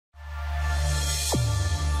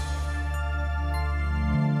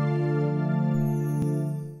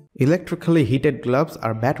Electrically heated gloves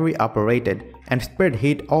are battery operated and spread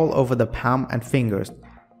heat all over the palm and fingers.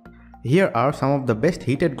 Here are some of the best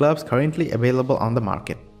heated gloves currently available on the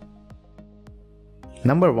market.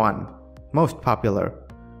 Number 1. Most popular.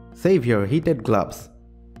 Savior Heated Gloves.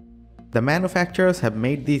 The manufacturers have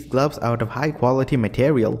made these gloves out of high quality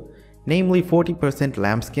material, namely 40%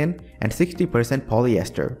 lambskin and 60%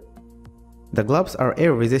 polyester. The gloves are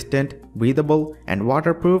air resistant, breathable, and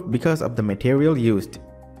waterproof because of the material used.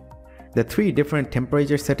 The 3 different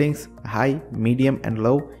temperature settings, high, medium, and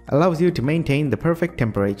low, allows you to maintain the perfect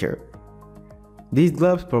temperature. These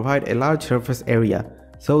gloves provide a large surface area,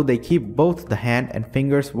 so they keep both the hand and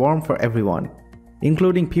fingers warm for everyone,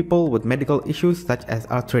 including people with medical issues such as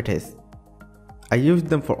arthritis. I used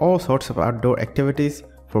them for all sorts of outdoor activities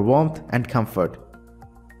for warmth and comfort.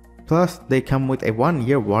 Plus, they come with a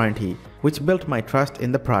 1-year warranty, which built my trust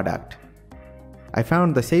in the product. I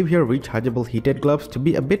found the Savior rechargeable heated gloves to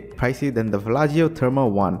be a bit pricey than the Velagio Thermo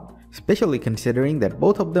one, especially considering that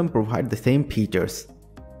both of them provide the same features.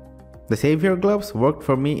 The Savior gloves worked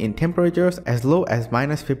for me in temperatures as low as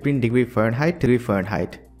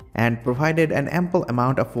 -15°F and provided an ample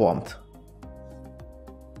amount of warmth.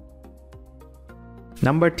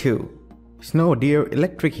 Number 2. Snow Deer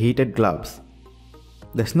Electric Heated Gloves.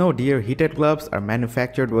 The Snow Deer heated gloves are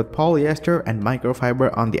manufactured with polyester and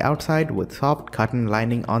microfiber on the outside with soft cotton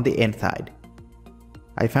lining on the inside.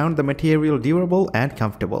 I found the material durable and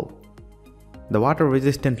comfortable. The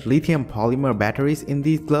water-resistant lithium polymer batteries in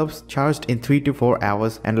these gloves charged in 3 to 4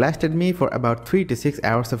 hours and lasted me for about 3 to 6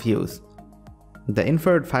 hours of use. The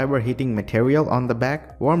inferred fiber heating material on the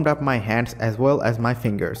back warmed up my hands as well as my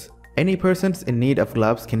fingers. Any persons in need of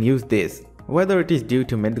gloves can use this, whether it is due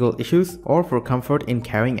to medical issues or for comfort in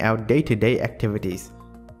carrying out day-to-day activities.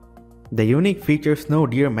 The unique features Snow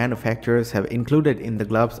Deer manufacturers have included in the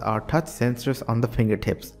gloves are touch sensors on the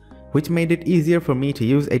fingertips, which made it easier for me to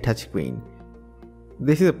use a touchscreen.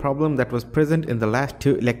 This is a problem that was present in the last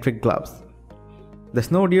 2 electric gloves. The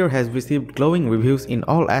Snow Deer has received glowing reviews in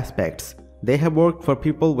all aspects. They have worked for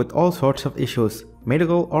people with all sorts of issues,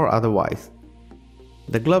 medical or otherwise.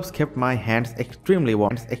 The gloves kept my hands extremely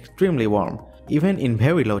warm, even in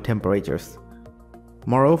very low temperatures.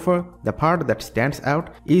 Moreover, the part that stands out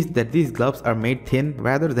is that these gloves are made thin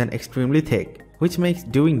rather than extremely thick, which makes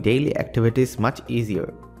doing daily activities much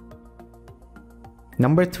easier.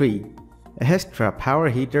 Number 3. Hestra Power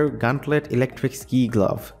Heater Gauntlet Electric Ski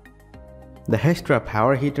Glove. The Hestra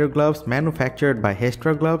Power Heater Gloves manufactured by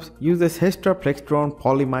Hestra Gloves uses Hestra Plextron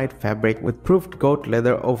polyamide fabric with proofed goat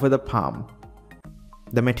leather over the palm.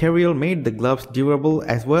 The material made the gloves durable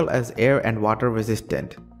as well as air and water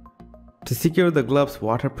resistant. To secure the gloves'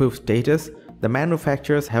 waterproof status, the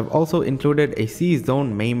manufacturers have also included a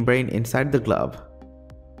C-zone membrane inside the glove,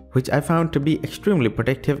 which I found to be extremely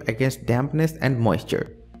protective against dampness and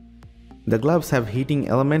moisture. The gloves have heating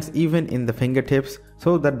elements even in the fingertips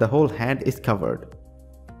so that the whole hand is covered.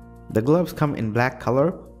 The gloves come in black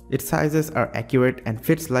color, its sizes are accurate and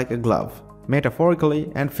fits like a glove,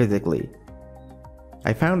 metaphorically and physically.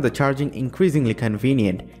 I found the charging increasingly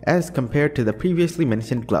convenient as compared to the previously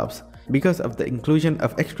mentioned gloves because of the inclusion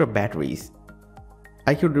of extra batteries.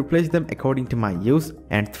 I could replace them according to my use,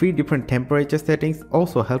 and 3 different temperature settings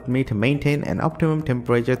also helped me to maintain an optimum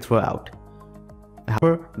temperature throughout.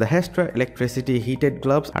 However, the Hestra electricity heated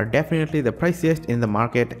gloves are definitely the priciest in the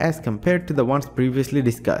market as compared to the ones previously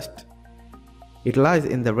discussed. It lies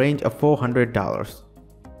in the range of $400.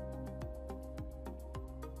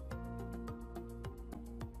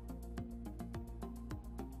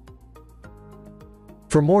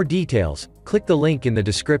 For more details, click the link in the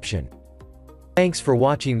description. Thanks for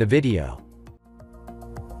watching the video.